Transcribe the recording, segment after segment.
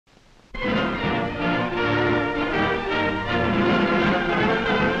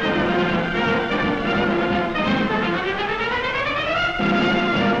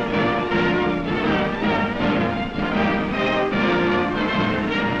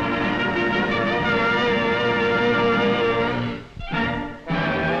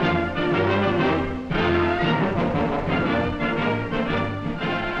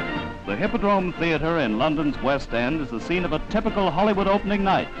Hippodrome Theatre in London's West End is the scene of a typical Hollywood opening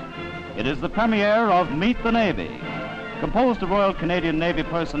night. It is the premiere of Meet the Navy. Composed of Royal Canadian Navy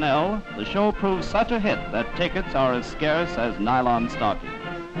personnel, the show proves such a hit that tickets are as scarce as nylon stockings.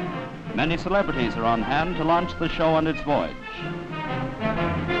 Many celebrities are on hand to launch the show on its voyage.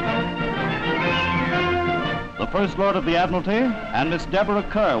 The First Lord of the Admiralty and Miss Deborah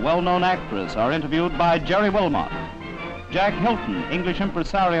Kerr, well-known actress, are interviewed by Gerry Wilmot. Jack Hilton, English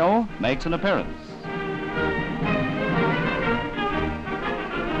impresario, makes an appearance.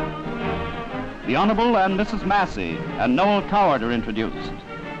 The Honourable and Mrs. Massey and Noel Coward are introduced.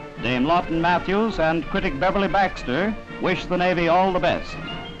 Dame Laughton Matthews and critic Beverly Baxter wish the Navy all the best.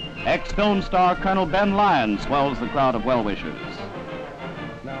 Ex-film star Colonel Ben Lyons swells the crowd of well-wishers.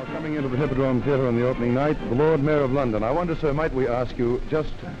 Now, coming into the Hippodrome Theatre on the opening night, the Lord Mayor of London. I wonder, sir, might we ask you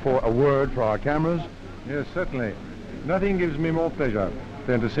just for a word for our cameras? Yes, certainly. Nothing gives me more pleasure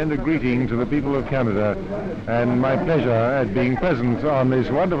than to send a greeting to the people of Canada, and my pleasure at being present on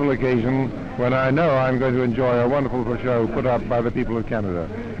this wonderful occasion when I know I'm going to enjoy a wonderful show put up by the people of Canada.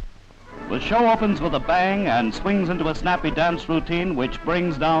 The show opens with a bang and swings into a snappy dance routine which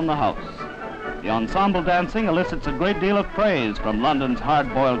brings down the house. The ensemble dancing elicits a great deal of praise from London's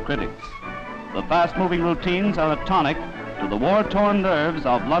hard-boiled critics. The fast-moving routines are a tonic to the war-torn nerves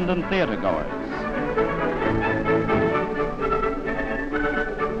of London theatergoers.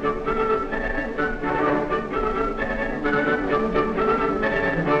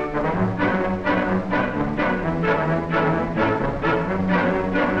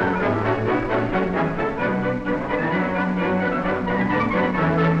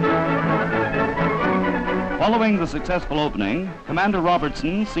 Following the successful opening, Commander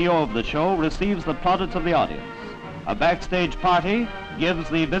Robertson, CEO of the show, receives the plaudits of the audience. A backstage party gives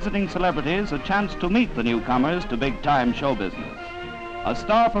the visiting celebrities a chance to meet the newcomers to big-time show business. A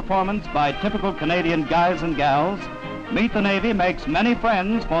star performance by typical Canadian guys and gals, Meet the Navy makes many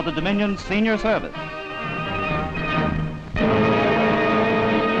friends for the Dominion's senior service.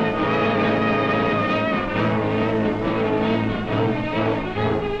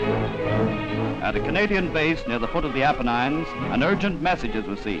 At a Canadian base near the foot of the Apennines, an urgent message is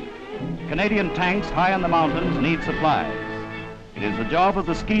received. Canadian tanks high in the mountains need supplies. It is the job of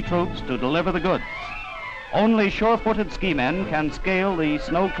the ski troops to deliver the goods. Only sure-footed ski men can scale the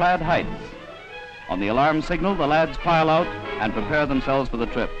snow-clad heights. On the alarm signal, the lads pile out and prepare themselves for the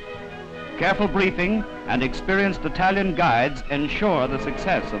trip. Careful briefing and experienced Italian guides ensure the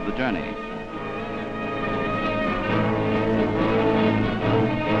success of the journey.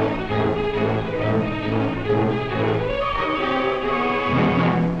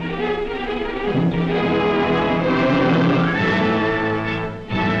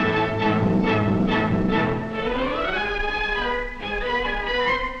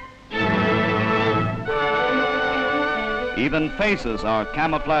 Even faces are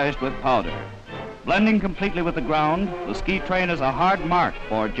camouflaged with powder. Blending completely with the ground, the ski train is a hard mark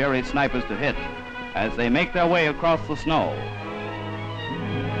for Gerry's snipers to hit as they make their way across the snow.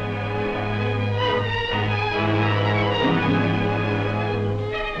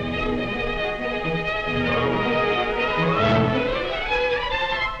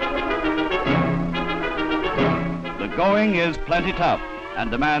 The going is plenty tough and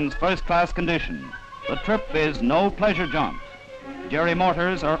demands first-class condition. The trip is no pleasure jaunt. Gerry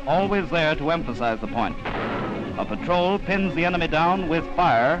mortars are always there to emphasize the point. A patrol pins the enemy down with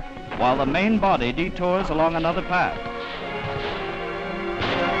fire while the main body detours along another path.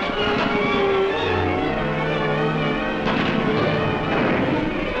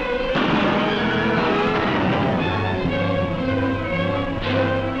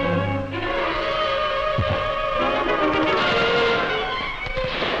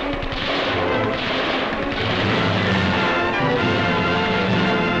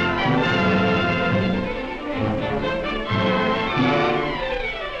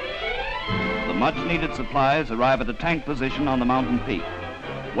 Much-needed supplies arrive at a tank position on the mountain peak.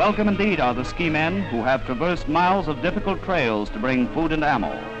 Welcome indeed are the ski men who have traversed miles of difficult trails to bring food and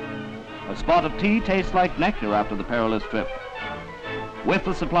ammo. A spot of tea tastes like nectar after the perilous trip. With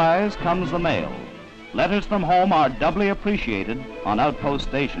the supplies comes the mail. Letters from home are doubly appreciated on outpost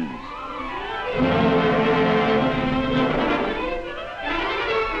stations.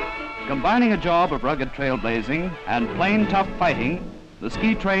 Combining a job of rugged trailblazing and plain tough fighting, the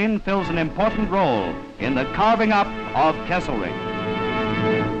ski train fills an important role in the carving up of Kesselring.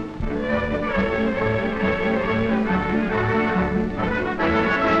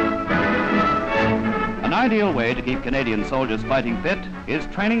 An ideal way to keep Canadian soldiers fighting fit is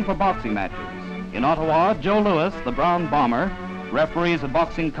training for boxing matches. In Ottawa, Joe Louis, the Brown Bomber, referees a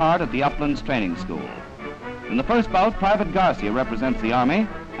boxing card at the Uplands Training School. In the first bout, Private Garcia represents the Army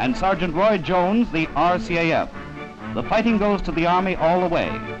and Sergeant Roy Jones the RCAF. The fighting goes to the Army all the way.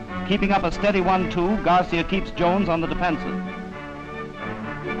 Keeping up a steady 1-2, Garcia keeps Jones on the defensive.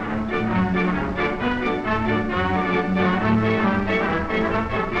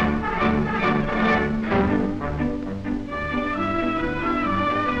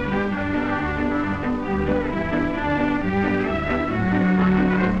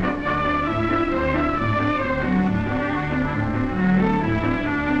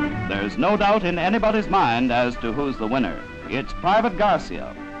 There's no doubt in anybody's mind as to who's the winner. It's Private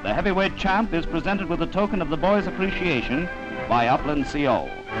Garcia. The heavyweight champ is presented with a token of the boys' appreciation by Upland CO.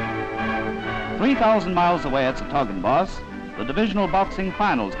 3,000 miles away at Setaukenboss, the divisional boxing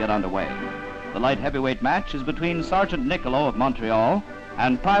finals get underway. The light heavyweight match is between Sergeant Niccolo of Montreal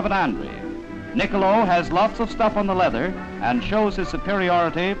and Private Andre. Niccolo has lots of stuff on the leather and shows his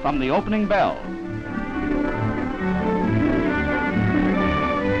superiority from the opening bell.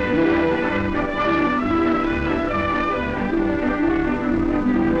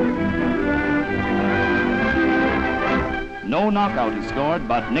 No knockout is scored,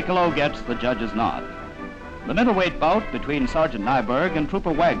 but Niccolo gets the judge's nod. The middleweight bout between Sergeant Nyberg and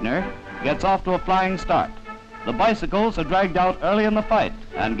Trooper Wagner gets off to a flying start. The bicycles are dragged out early in the fight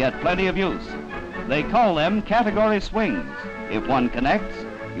and get plenty of use. They call them category swings. If one connects,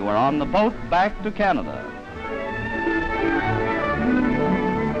 you are on the boat back to Canada.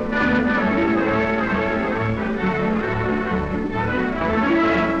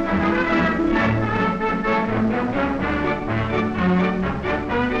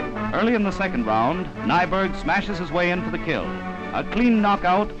 Early in the second round, Nyberg smashes his way in for the kill. A clean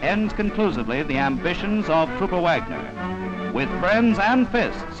knockout ends conclusively the ambitions of Trooper Wagner. With friends and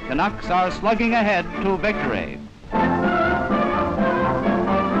fists, Canucks are slugging ahead to victory.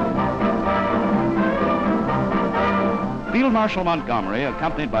 Field Marshal Montgomery,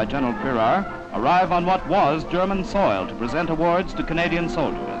 accompanied by General Crerar, arrive on what was German soil to present awards to Canadian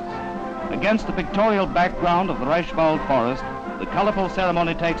soldiers. Against the pictorial background of the Reichswald forest, the colorful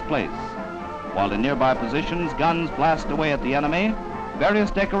ceremony takes place. While in nearby positions, guns blast away at the enemy,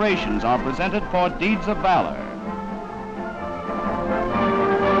 various decorations are presented for deeds of valor.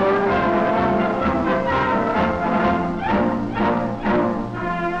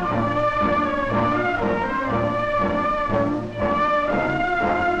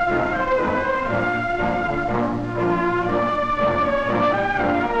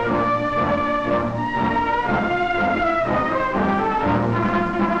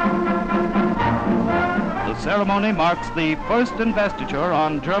 The ceremony marks the first investiture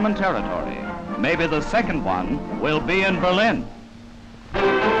on German territory. Maybe the second one will be in Berlin.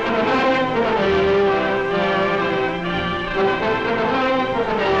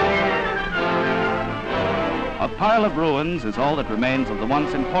 A pile of ruins is all that remains of the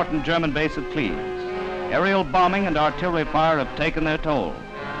once important German base of Cleves. Aerial bombing and artillery fire have taken their toll.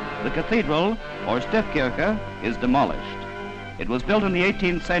 The cathedral, or Stiftskirche, is demolished. It was built in the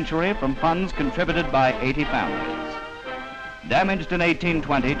 18th century from funds contributed by 80 families. Damaged in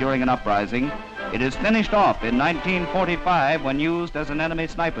 1820 during an uprising, it is finished off in 1945 when used as an enemy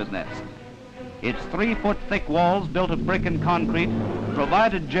sniper's nest. Its 3-foot thick walls built of brick and concrete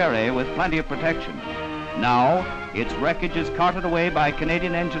provided Gerry with plenty of protection. Now, its wreckage is carted away by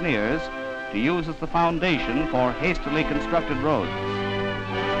Canadian engineers to use as the foundation for hastily constructed roads.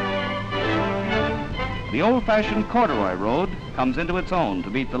 The old-fashioned corduroy road comes into its own to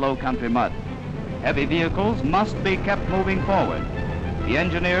beat the low-country mud. Heavy vehicles must be kept moving forward. The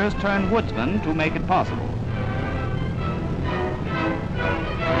engineers turn woodsmen to make it possible.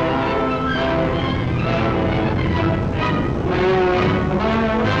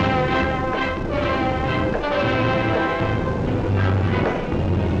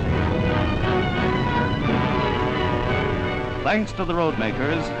 Thanks to the road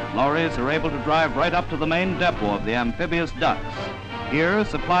makers, lorries are able to drive right up to the main depot of the amphibious ducks. Here,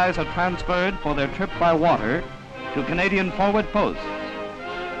 supplies are transferred for their trip by water to Canadian forward posts.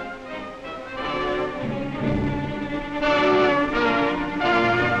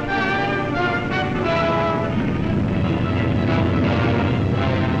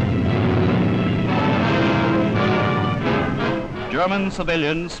 German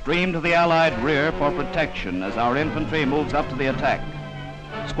civilians stream to the Allied rear for protection as our infantry moves up to the attack.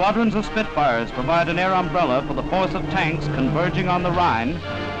 Squadrons of Spitfires provide an air umbrella for the force of tanks converging on the Rhine,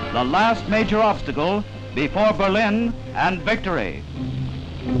 the last major obstacle before Berlin and victory.